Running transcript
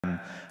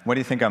What do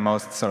you think are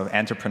most sort of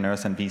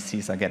entrepreneurs and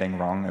VCs are getting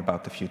wrong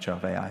about the future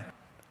of AI?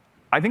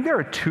 I think there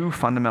are two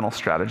fundamental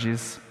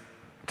strategies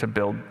to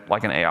build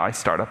like an AI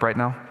startup right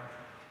now.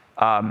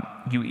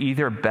 You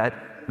either bet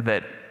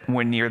that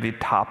we're near the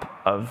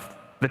top of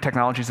the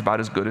technology is about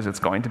as good as it's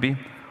going to be,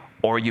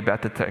 or you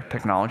bet that the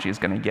technology is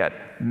going to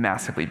get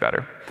massively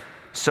better.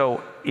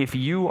 So if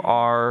you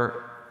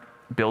are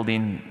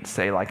building,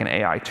 say, like an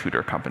AI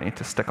tutor company,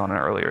 to stick on an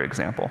earlier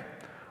example,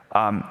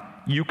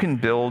 you can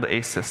build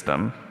a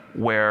system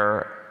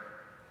where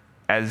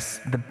as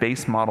the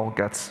base model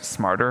gets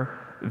smarter,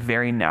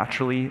 very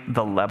naturally,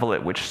 the level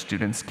at which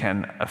students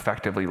can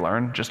effectively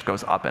learn just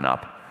goes up and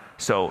up.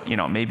 So,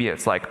 maybe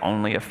it's like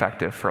only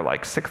effective for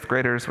like 6th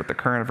graders with the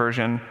current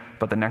version,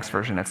 but the next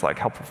version it's like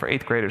helpful for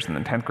 8th graders and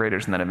then 10th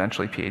graders and then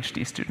eventually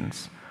PhD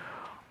students.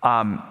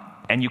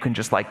 And you can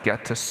just like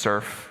get to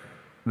surf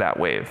that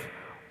wave.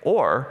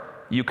 Or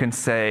you can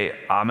say,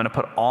 I'm going to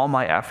put all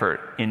my effort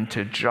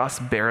into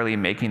just barely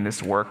making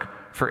this work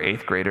for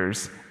 8th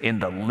graders in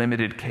the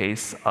limited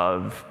case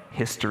of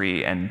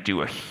history and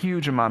do a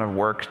huge amount of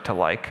work to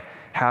like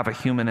have a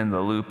human in the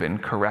loop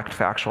and correct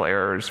factual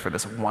errors for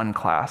this one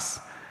class.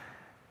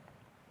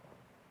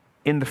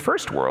 In the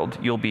first world,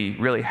 you'll be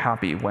really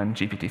happy when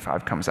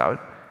GPT-5 comes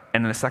out,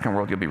 and in the second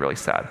world, you'll be really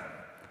sad.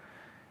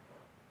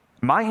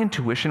 My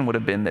intuition would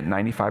have been that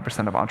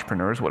 95% of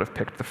entrepreneurs would have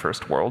picked the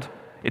first world.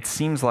 It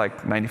seems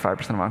like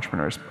 95% of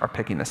entrepreneurs are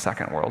picking the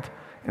second world.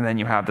 And then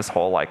you have this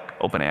whole like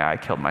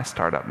OpenAI killed my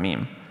startup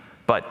meme.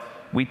 But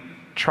we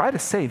try to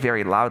say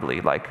very loudly,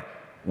 like,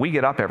 we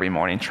get up every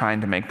morning trying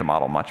to make the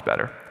model much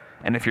better.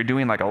 And if you're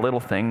doing like a little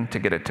thing to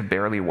get it to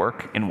barely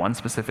work in one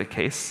specific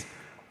case,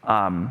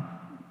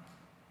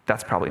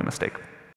 that's probably a mistake.